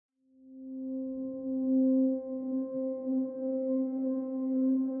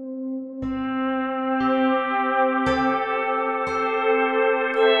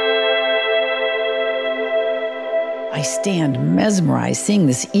I stand mesmerized, seeing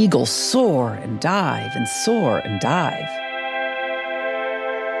this eagle soar and dive and soar and dive.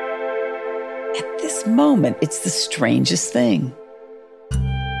 At this moment, it's the strangest thing.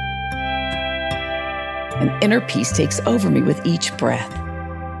 An inner peace takes over me with each breath.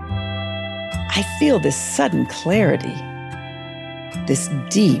 I feel this sudden clarity, this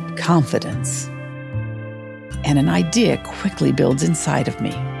deep confidence, and an idea quickly builds inside of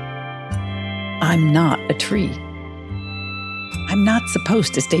me. I'm not a tree. I'm not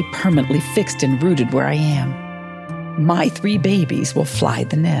supposed to stay permanently fixed and rooted where I am. My 3 babies will fly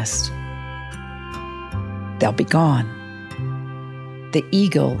the nest. They'll be gone. The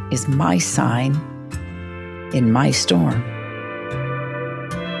eagle is my sign in my storm.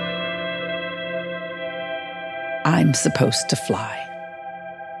 I'm supposed to fly.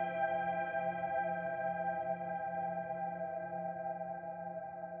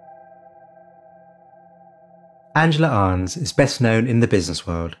 Angela Ahrendts is best known in the business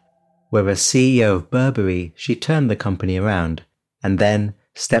world, where as CEO of Burberry, she turned the company around and then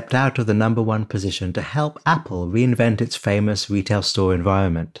stepped out of the number 1 position to help Apple reinvent its famous retail store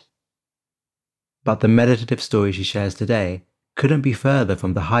environment. But the meditative story she shares today couldn't be further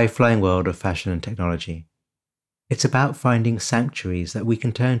from the high-flying world of fashion and technology. It's about finding sanctuaries that we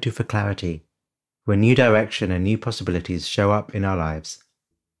can turn to for clarity, where new direction and new possibilities show up in our lives.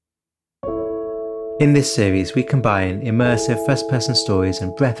 In this series, we combine immersive first-person stories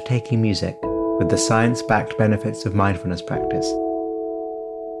and breathtaking music with the science-backed benefits of mindfulness practice.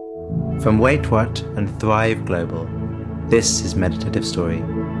 From Wait What and Thrive Global, this is Meditative Story.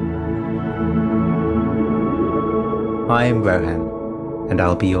 I am Rohan, and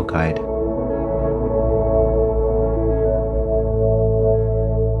I'll be your guide.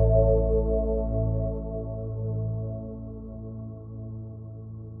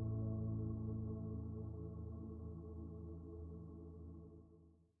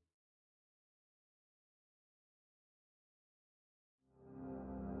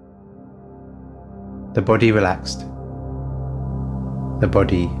 The body relaxed, the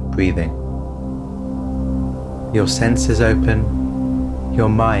body breathing. Your senses open, your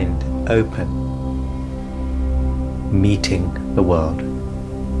mind open, meeting the world.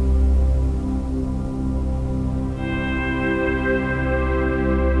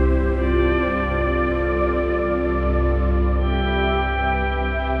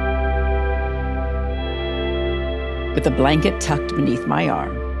 With a blanket tucked beneath my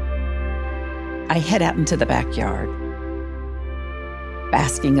arm, I head out into the backyard,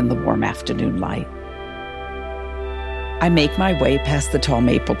 basking in the warm afternoon light. I make my way past the tall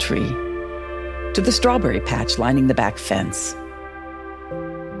maple tree to the strawberry patch lining the back fence.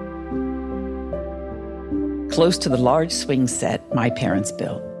 Close to the large swing set my parents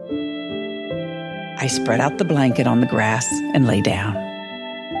built, I spread out the blanket on the grass and lay down.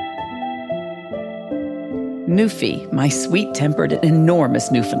 Newfie, my sweet-tempered and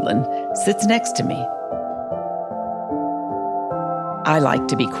enormous Newfoundland, sits next to me. I like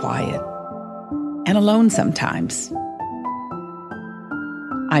to be quiet and alone sometimes.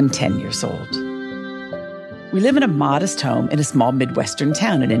 I'm 10 years old. We live in a modest home in a small Midwestern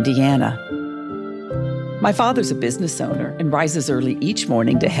town in Indiana. My father's a business owner and rises early each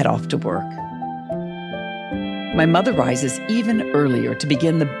morning to head off to work. My mother rises even earlier to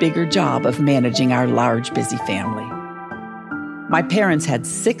begin the bigger job of managing our large, busy family. My parents had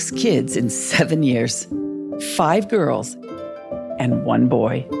 6 kids in 7 years, 5 girls and 1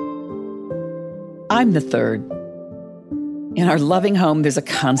 boy. I'm the third. In our loving home, there's a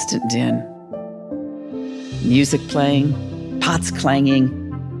constant din. Music playing, pots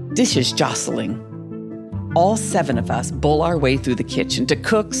clanging, dishes jostling. All 7 of us bull our way through the kitchen to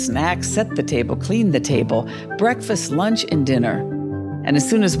cook, snack, set the table, clean the table, breakfast, lunch, and dinner. And as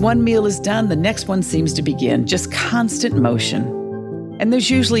soon as one meal is done, the next one seems to begin, just constant motion. And there's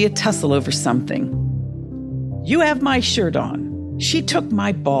usually a tussle over something. You have my shirt on. She took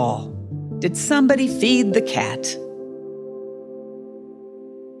my ball. Did somebody feed the cat?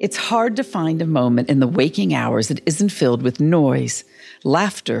 It's hard to find a moment in the waking hours that isn't filled with noise,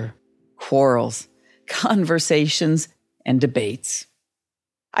 laughter, quarrels, conversations, and debates.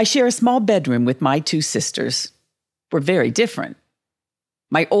 I share a small bedroom with my 2 sisters. We're very different.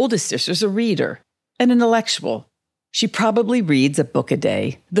 My oldest sister's a reader, an intellectual. She probably reads a book a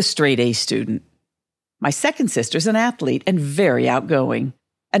day, the straight-A student. My second sister's an athlete and very outgoing,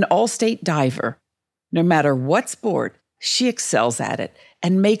 an all-state diver. No matter what sport, she excels at it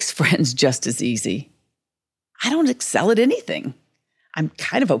and makes friends just as easy. I don't excel at anything. I'm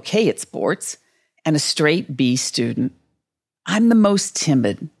kind of okay at sports and a straight B student. I'm the most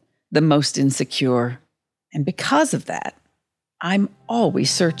timid, the most insecure, And because of that, I'm always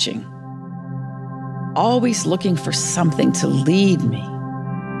searching, always looking for something to lead me,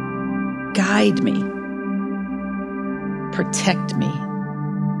 guide me, protect me,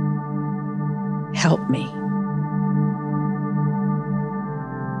 help me.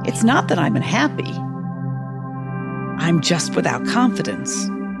 It's not that I'm unhappy. I'm just without confidence.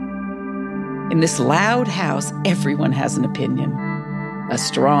 In this loud house, everyone has an opinion, a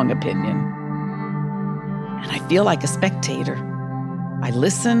strong opinion. And I feel like a spectator. I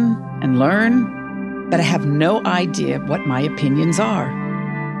listen and learn, but I have no idea what my opinions are.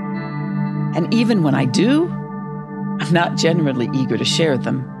 And even when I do, I'm not generally eager to share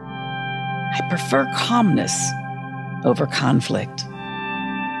them. I prefer calmness over conflict.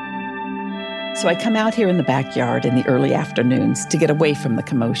 So I come out here in the backyard in the early afternoons to get away from the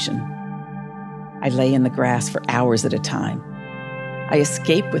commotion. I lay in the grass for hours at a time. I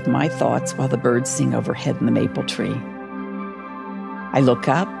escape with my thoughts while the birds sing overhead in the maple tree. I look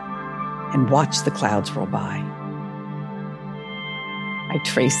up and watch the clouds roll by. I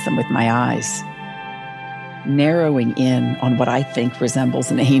trace them with my eyes, narrowing in on what I think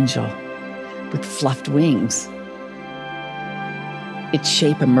resembles an angel with fluffed wings. Its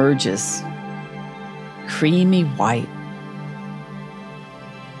shape emerges, creamy white,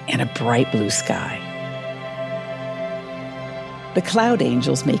 and a bright blue sky. The cloud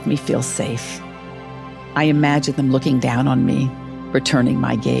angels make me feel safe. I imagine them looking down on me, returning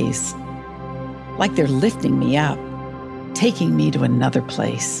my gaze, like they're lifting me up, taking me to another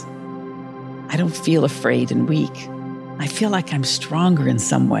place. I don't feel afraid and weak. I feel like I'm stronger in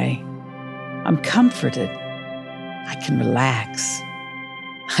some way. I'm comforted. I can relax.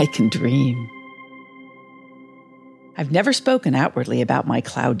 I can dream. I've never spoken outwardly about my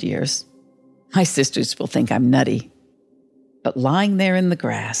cloud years. My sisters will think I'm nutty. But lying there in the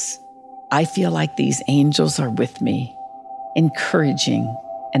grass, I feel like these angels are with me, encouraging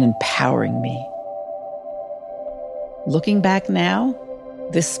and empowering me. Looking back now,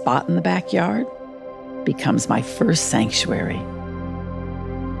 this spot in the backyard becomes my first sanctuary.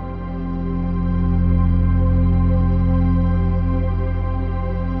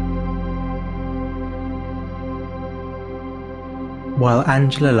 While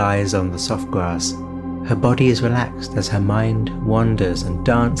Angela lies on the soft grass, her body is relaxed as her mind wanders and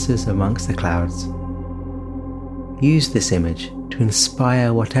dances amongst the clouds. Use this image to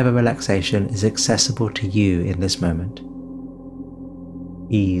inspire whatever relaxation is accessible to you in this moment.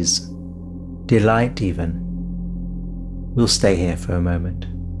 Ease, delight even. We'll stay here for a moment.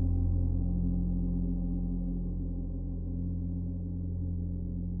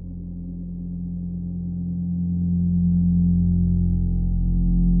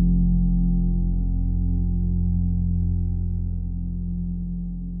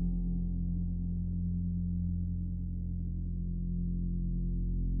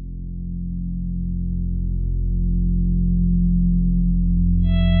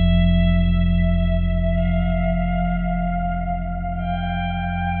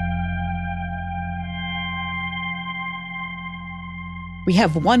 We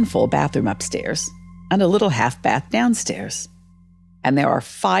have one full bathroom upstairs and a little half bath downstairs. And there are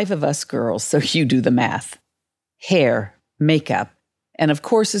 5 of us girls, so you do the math. Hair, makeup, and of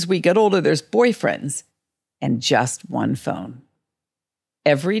course, as we get older, there's boyfriends and just one phone.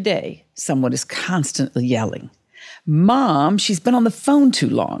 Every day, someone is constantly yelling, "Mom, she's been on the phone too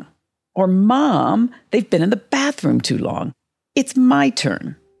long." Or, "Mom, they've been in the bathroom too long. It's my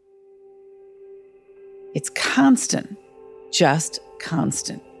turn." It's constant, just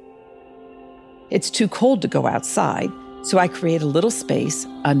constant. It's too cold to go outside, so I create a little space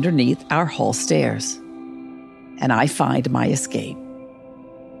underneath our hall stairs. And I find my escape.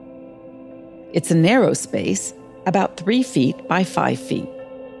 It's a narrow space, about 3 feet by 5 feet.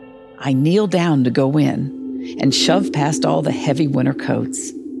 I kneel down to go in and shove past all the heavy winter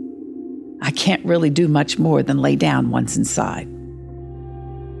coats. I can't really do much more than lay down once inside.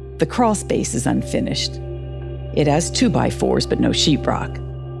 The crawl space is unfinished. It has 2x4s, but no sheetrock.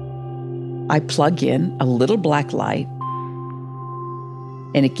 I plug in a little black light,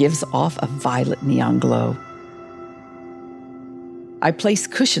 and it gives off a violet neon glow. I place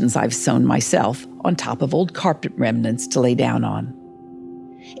cushions I've sewn myself on top of old carpet remnants to lay down on.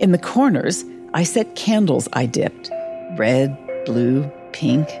 In the corners, I set candles I dipped, red, blue,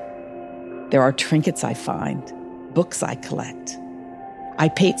 pink. There are trinkets I find, books I collect. I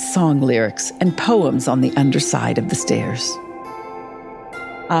paste song lyrics and poems on the underside of the stairs.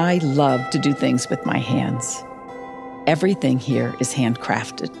 I love to do things with my hands. Everything here is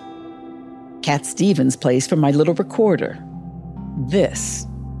handcrafted. Cat Stevens plays from my little recorder. This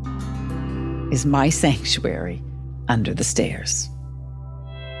is my sanctuary under the stairs.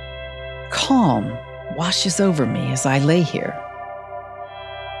 Calm washes over me as I lay here.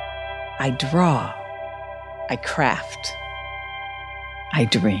 I draw, I craft, I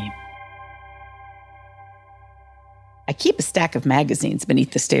dream. I keep a stack of magazines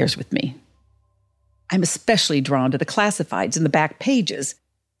beneath the stairs with me. I'm especially drawn to the classifieds in the back pages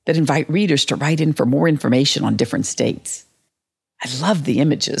that invite readers to write in for more information on different states. I love the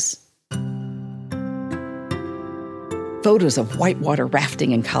images. Photos of whitewater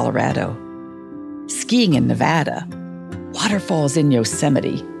rafting in Colorado, skiing in Nevada, waterfalls in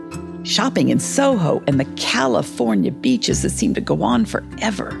Yosemite, shopping in Soho, and the California beaches that seem to go on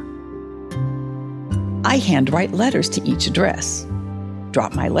forever. I handwrite letters to each address,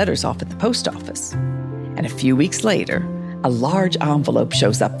 drop my letters off at the post office, and a few weeks later, a large envelope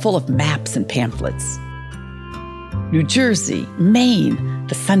shows up full of maps and pamphlets. New Jersey, Maine,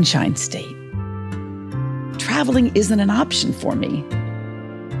 the Sunshine State. Traveling isn't an option for me.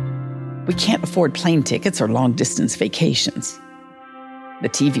 We can't afford plane tickets or long-distance vacations. The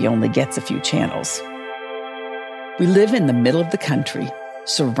TV only gets a few channels. We live in the middle of the country,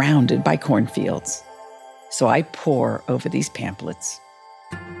 surrounded by cornfields. So I pore over these pamphlets,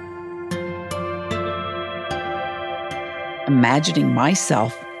 imagining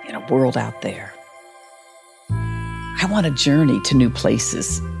myself in a world out there. I want to journey to new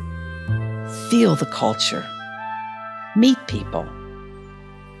places, feel the culture, meet people.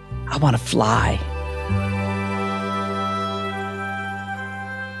 I want to fly.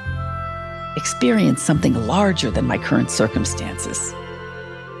 Experience something larger than my current circumstances.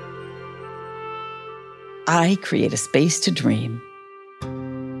 I create a space to dream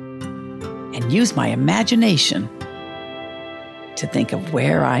and use my imagination to think of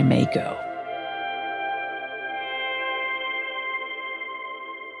where I may go.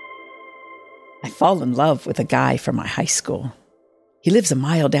 I fall in love with a guy from my high school. He lives a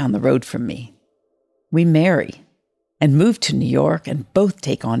mile down the road from me. We marry and move to New York and both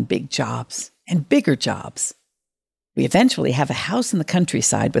take on big jobs and bigger jobs. We eventually have a house in the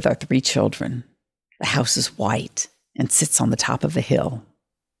countryside with our 3 children. The house is white and sits on the top of a hill.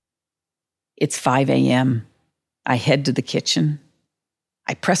 It's 5 a.m. I head to the kitchen.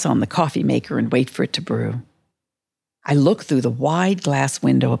 I press on the coffee maker and wait for it to brew. I look through the wide glass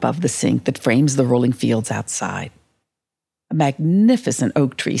window above the sink that frames the rolling fields outside. A magnificent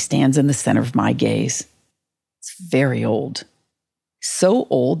oak tree stands in the center of my gaze. It's very old. So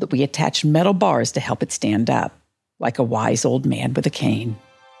old that we attached metal bars to help it stand up, like a wise old man with a cane.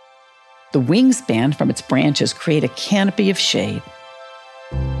 The wingspan from its branches create a canopy of shade.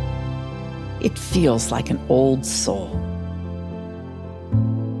 It feels like an old soul.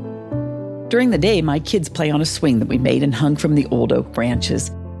 During the day, my kids play on a swing that we made and hung from the old oak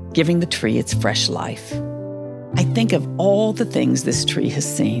branches, giving the tree its fresh life. I think of all the things this tree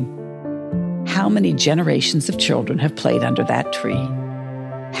has seen. How many generations of children have played under that tree?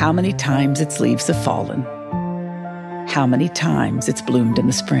 How many times its leaves have fallen? How many times it's bloomed in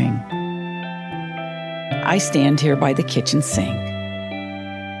the spring? I stand here by the kitchen sink.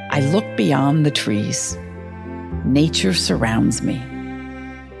 I look beyond the trees. Nature surrounds me.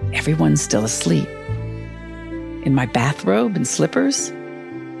 Everyone's still asleep. In my bathrobe and slippers,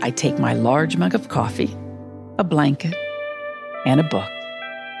 I take my large mug of coffee, a blanket, and a book,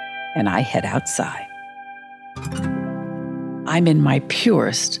 and I head outside. I'm in my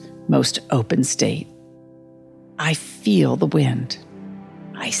purest, most open state. I feel the wind.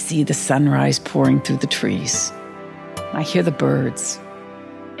 I see the sunrise pouring through the trees. I hear the birds.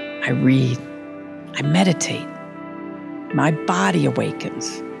 I read. I meditate. My body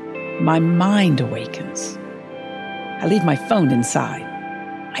awakens. My mind awakens. I leave my phone inside.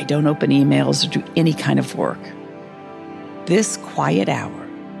 I don't open emails or do any kind of work. This quiet hour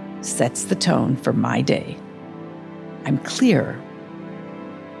sets the tone for my day. I'm clearer,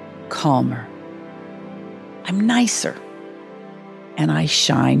 calmer. I'm nicer. And I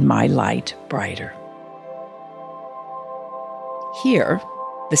shine my light brighter. Here,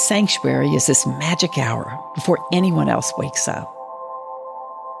 the sanctuary is this magic hour before anyone else wakes up.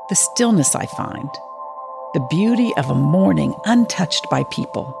 The stillness I find, the beauty of a morning untouched by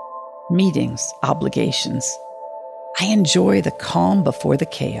people, meetings, obligations. I enjoy the calm before the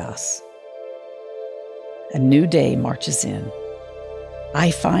chaos. A new day marches in.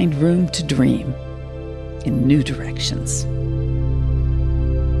 I find room to dream in new directions.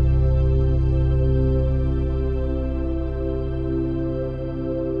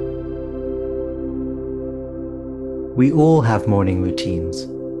 We all have morning routines,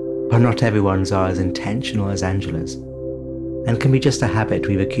 but not everyone's are as intentional as Angela's. and can be just a habit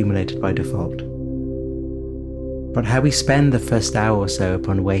we've accumulated by default. But how we spend the first hour or so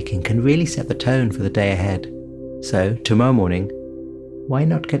upon waking can really set the tone for the day ahead. So, tomorrow morning, why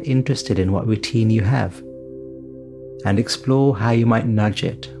not get interested in what routine you have and explore how you might nudge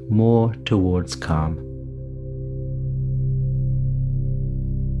it more towards calm?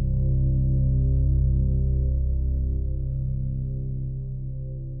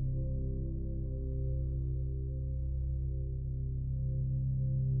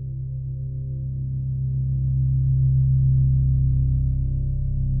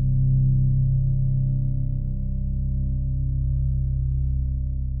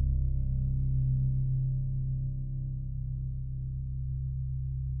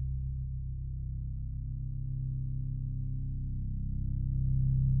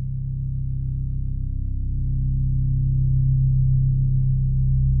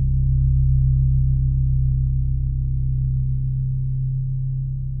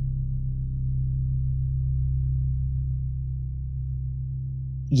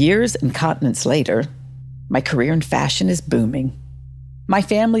 Years and continents later, my career in fashion is booming. My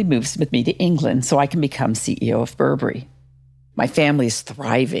family moves with me to England so I can become CEO of Burberry. My family is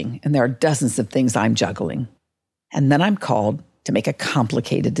thriving, and there are dozens of things I'm juggling. And then I'm called to make a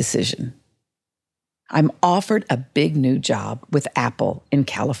complicated decision. I'm offered a big new job with Apple in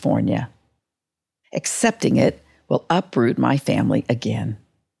California. Accepting it will uproot my family again.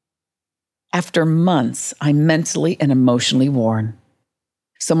 After months, I'm mentally and emotionally worn.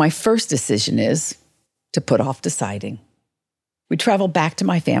 So my first decision is to put off deciding. We travel back to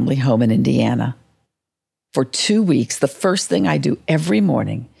my family home in Indiana. For 2 weeks, the first thing I do every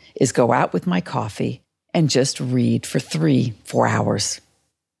morning is go out with my coffee and just read for 3-4 hours.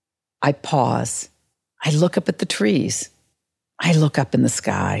 I pause. I look up at the trees. I look up in the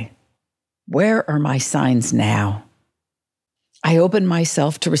sky. Where are my signs now? I open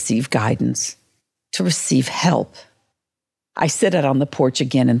myself to receive guidance, to receive help. I sit out on the porch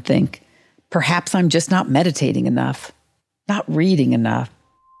again and think, perhaps I'm just not meditating enough, not reading enough,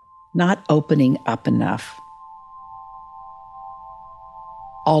 not opening up enough.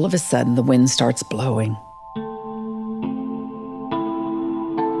 All of a sudden, the wind starts blowing.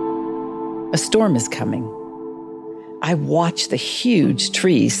 A storm is coming. I watch the huge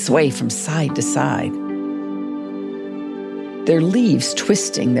trees sway from side to side. Their leaves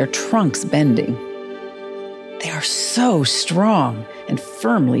twisting, their trunks bending. They are so strong and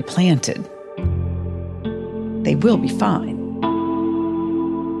firmly planted. They will be fine.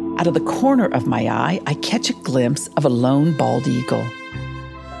 Out of the corner of my eye, I catch a glimpse of a lone bald eagle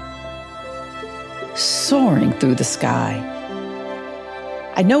soaring through the sky.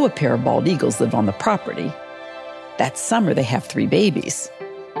 I know a pair of bald eagles live on the property. That summer, they have 3 babies.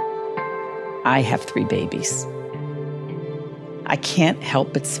 I have 3 babies. I can't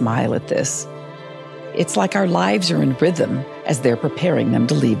help but smile at this. It's like our lives are in rhythm as they're preparing them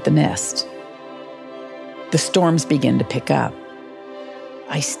to leave the nest. The storms begin to pick up.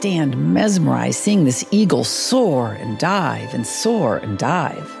 I stand mesmerized seeing this eagle soar and dive and soar and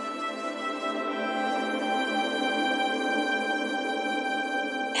dive.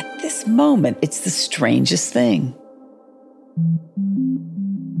 At this moment, it's the strangest thing.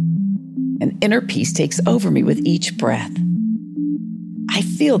 An inner peace takes over me with each breath. I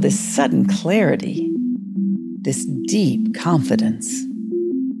feel this sudden clarity, this deep confidence,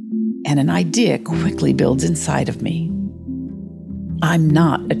 and an idea quickly builds inside of me. I'm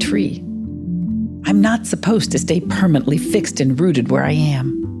not a tree. I'm not supposed to stay permanently fixed and rooted where I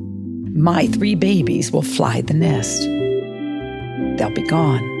am. My 3 babies will fly the nest. They'll be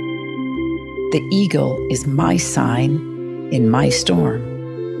gone. The eagle is my sign in my storm.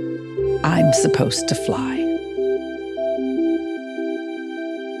 I'm supposed to fly.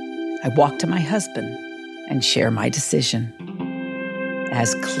 I walk to my husband and share my decision.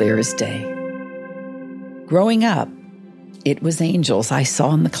 As clear as day. Growing up, it was angels I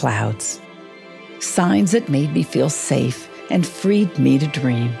saw in the clouds, signs that made me feel safe and freed me to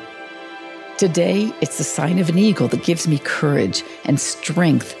dream. Today, it's the sign of an eagle that gives me courage and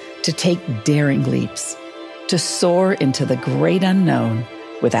strength to take daring leaps, to soar into the great unknown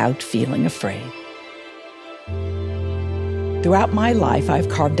without feeling afraid. Throughout my life, I've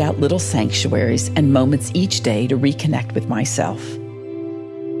carved out little sanctuaries and moments each day to reconnect with myself.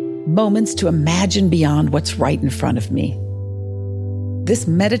 Moments to imagine beyond what's right in front of me. This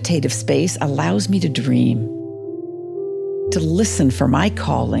meditative space allows me to dream, to listen for my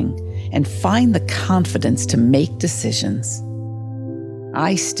calling, and find the confidence to make decisions.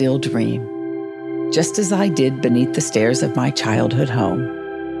 I still dream, just as I did beneath the stairs of my childhood home.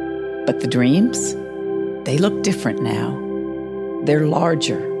 But the dreams, they look different now. They're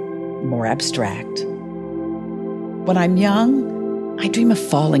larger, more abstract. When I'm young, I dream of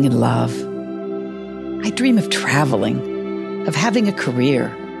falling in love. I dream of traveling, of having a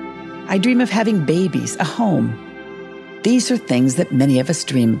career. I dream of having babies, a home. These are things that many of us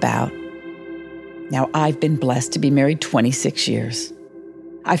dream about. Now, I've been blessed to be married 26 years.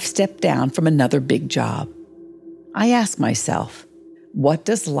 I've stepped down from another big job. I ask myself, what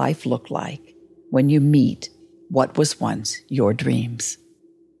does life look like when you meet what was once your dreams?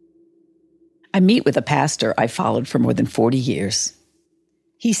 I meet with a pastor I followed for more than 40 years.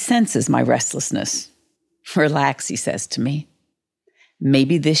 He senses my restlessness. Relax, he says to me.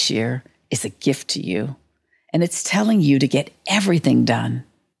 Maybe this year is a gift to you, and it's telling you to get everything done.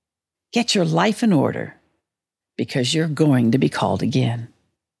 Get your life in order, because you're going to be called again.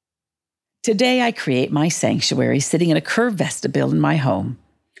 Today, I create my sanctuary sitting in a curved vestibule in my home,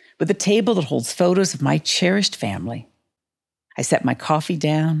 with a table that holds photos of my cherished family. I set my coffee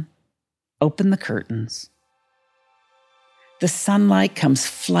down, open the curtains. The sunlight comes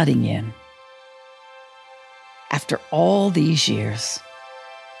flooding in. After all these years,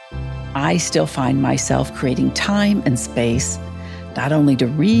 I still find myself creating time and space, not only to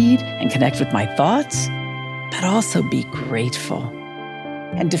read and connect with my thoughts, but also be grateful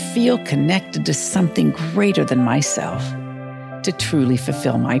and to feel connected to something greater than myself, to truly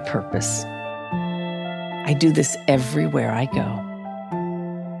fulfill my purpose. I do this everywhere I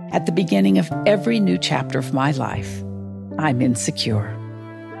go. At the beginning of every new chapter of my life, I'm insecure.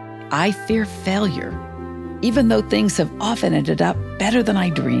 I fear failure, even though things have often ended up better than I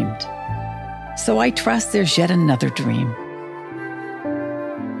dreamed. So I trust there's yet another dream.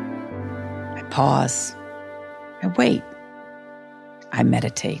 I pause. I wait. I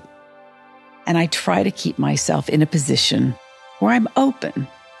meditate. And I try to keep myself in a position where I'm open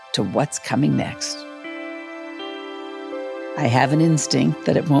to what's coming next. I have an instinct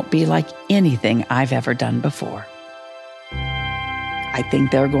that it won't be like anything I've ever done before. I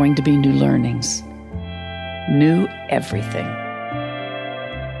think there are going to be new learnings, new everything.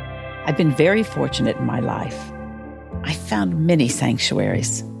 I've been very fortunate in my life. I found many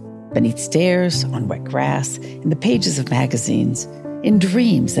sanctuaries, beneath stairs, on wet grass, in the pages of magazines, in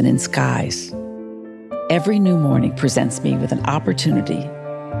dreams and in skies. Every new morning presents me with an opportunity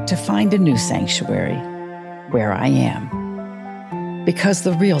to find a new sanctuary where I am, because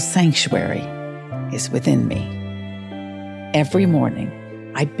the real sanctuary is within me. Every morning,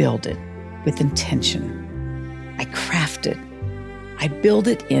 I build it with intention. I craft it. I build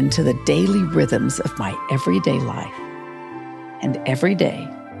it into the daily rhythms of my everyday life. And every day,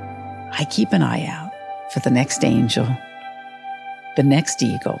 I keep an eye out for the next angel, the next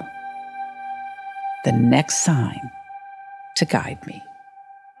eagle, the next sign to guide me.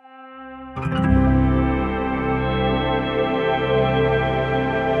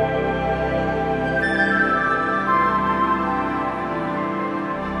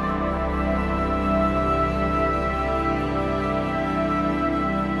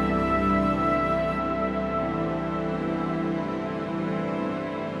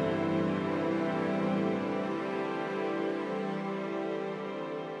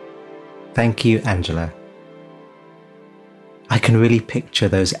 Thank you, Angela. I can really picture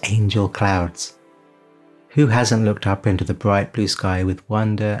those angel clouds. Who hasn't looked up into the bright blue sky with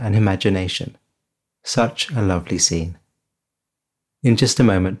wonder and imagination? Such a lovely scene. In just a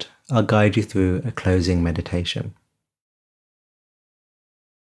moment, I'll guide you through a closing meditation.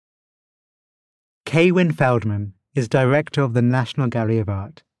 Kaywin Feldman is director of the National Gallery of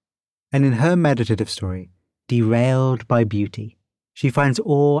Art, and in her meditative story, Derailed by Beauty, she finds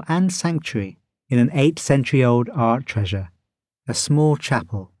awe and sanctuary in an 8th-century-old art treasure, a small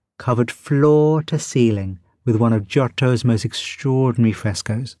chapel covered floor to ceiling with one of Giotto's most extraordinary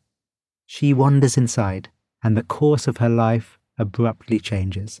frescoes. She wanders inside, and the course of her life abruptly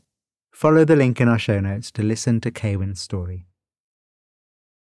changes. Follow the link in our show notes to listen to Kaywin's story.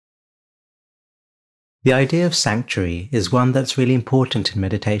 The idea of sanctuary is one that's really important in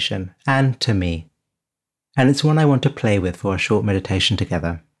meditation, and to me. And it's one I want to play with for a short meditation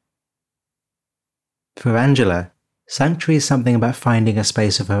together. For Angela, sanctuary is something about finding a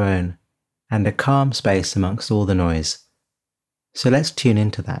space of her own, and a calm space amongst all the noise. So let's tune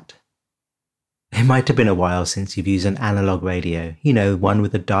into that. It might have been a while since you've used an analog radio, one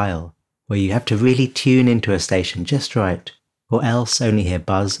with a dial, where you have to really tune into a station just right, or else only hear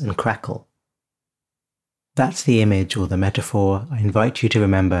buzz and crackle. That's the image or the metaphor I invite you to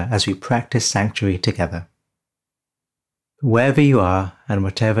remember as we practice sanctuary together. Wherever you are and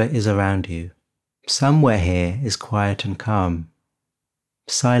whatever is around you, somewhere here is quiet and calm,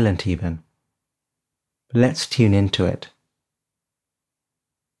 silent even. Let's tune into it.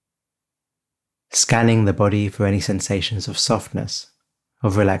 scanning the body for any sensations of softness,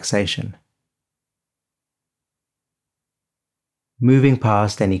 of relaxation. Moving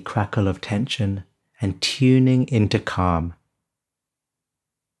past any crackle of tension and tuning into calm.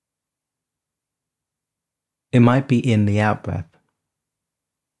 It might be in the out-breath.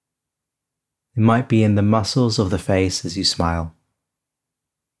 It might be in the muscles of the face as you smile.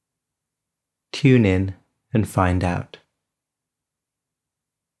 Tune in and find out.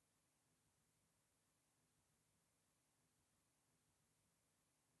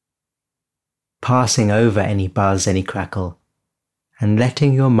 Passing over any buzz, any crackle, and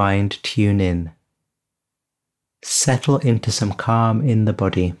letting your mind tune in. Settle into some calm in the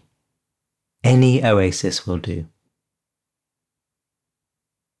body. Any oasis will do.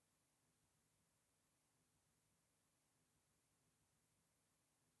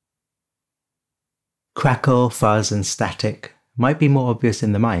 Crackle, fuzz, and static might be more obvious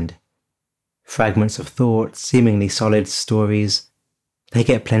in the mind. Fragments of thought, seemingly solid stories, they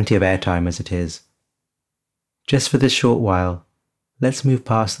get plenty of airtime as it is. Just for this short while, let's move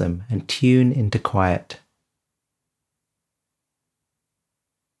past them and tune into quiet.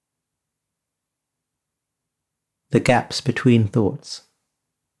 The gaps between thoughts,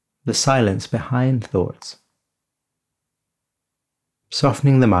 the silence behind thoughts.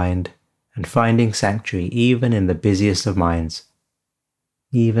 Softening the mind and finding sanctuary even in the busiest of minds,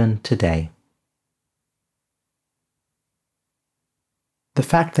 even today. The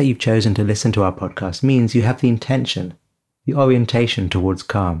fact that you've chosen to listen to our podcast means you have the intention, the orientation towards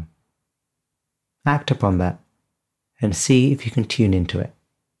calm. Act upon that and see if you can tune into it.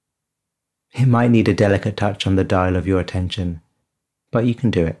 It might need a delicate touch on the dial of your attention, but you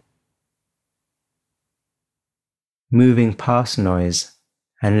can do it. Moving past noise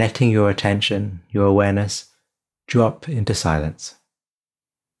and letting your attention, your awareness, drop into silence.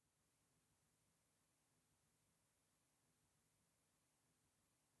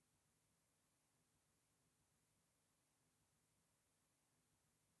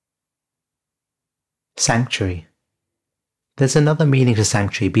 Sanctuary. There's another meaning to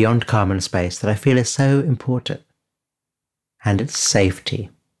sanctuary beyond calm and space that I feel is so important, and it's safety.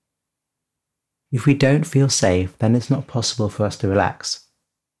 If we don't feel safe, then it's not possible for us to relax.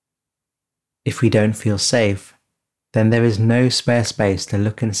 If we don't feel safe, then there is no spare space to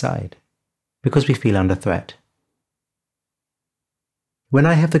look inside, because we feel under threat. When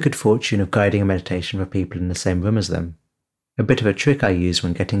I have the good fortune of guiding a meditation for people in the same room as them, a bit of a trick I use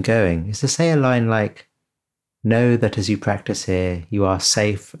when getting going is to say a line like, "Know that as you practice here, you are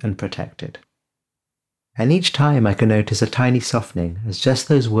safe and protected." And each time I can notice a tiny softening as just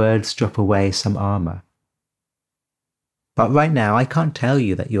those words drop away some armor. But right now I can't tell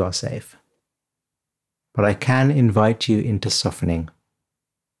you that you are safe. But I can invite you into softening.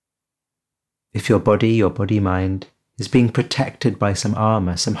 If your body-mind, is being protected by some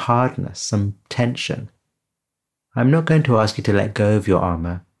armor, some hardness, some tension, I'm not going to ask you to let go of your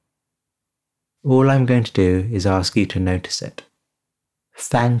armor. All I'm going to do is ask you to notice it.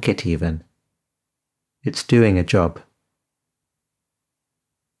 Thank it even. It's doing a job.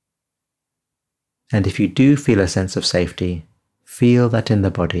 And if you do feel a sense of safety, feel that in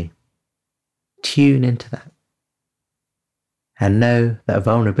the body. Tune into that. And know that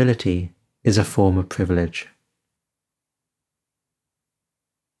vulnerability is a form of privilege.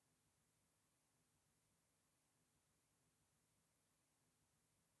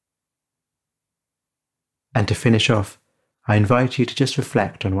 And to finish off, I invite you to just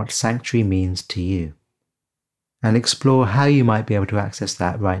reflect on what sanctuary means to you, and explore how you might be able to access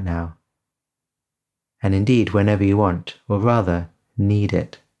that right now. And indeed, whenever you want, or rather, need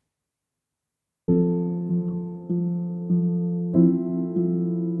it.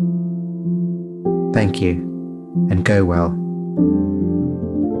 Thank you, and go well.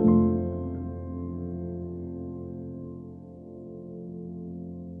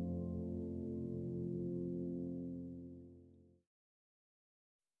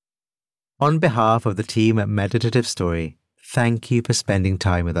 On behalf of the team at Meditative Story, thank you for spending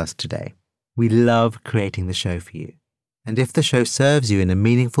time with us today. We love creating the show for you. And if the show serves you in a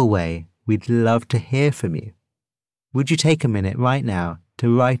meaningful way, we'd love to hear from you. Would you take a minute right now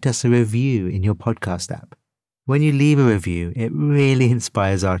to write us a review in your podcast app? When you leave a review, it really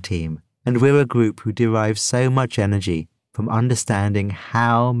inspires our team, and we're a group who derive so much energy from understanding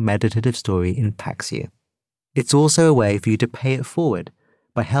how Meditative Story impacts you. It's also a way for you to pay it forward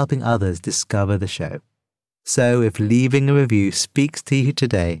by helping others discover the show. So if leaving a review speaks to you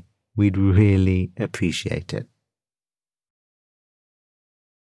today, we'd really appreciate it.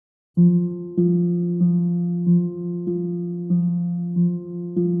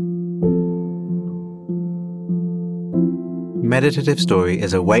 Meditative Story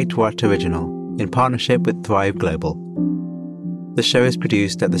is a Wait What original in partnership with Thrive Global. The show is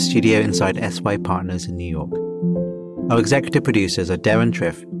produced at the studio inside SY Partners in New York. Our executive producers are Darren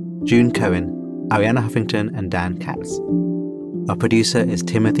Triff, June Cohen, Ariana Huffington and Dan Katz. Our producer is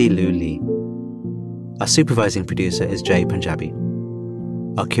Timothy Liu Lee. Our supervising producer is Jay Punjabi.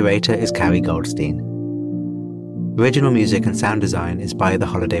 Our curator is Carrie Goldstein. Original music and sound design is by the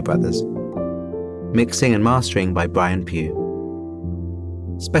Holiday Brothers. Mixing and mastering by Brian Pugh.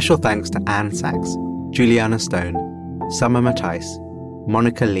 Special thanks to Anne Sachs, Juliana Stone, Summer Matthijs,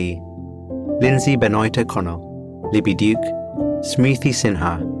 Monica Lee, Lindsay Benoit O'Connell, Libby Duke, Smriti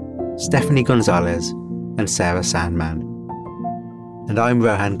Sinha, Stephanie Gonzalez, and Sarah Sandman. And I'm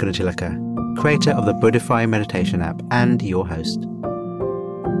Rohan Gunatilaka, creator of the Buddhify meditation app and your host.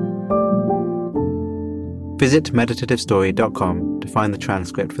 Visit meditativestory.com to find the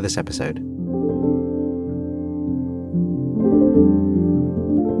transcript for this episode.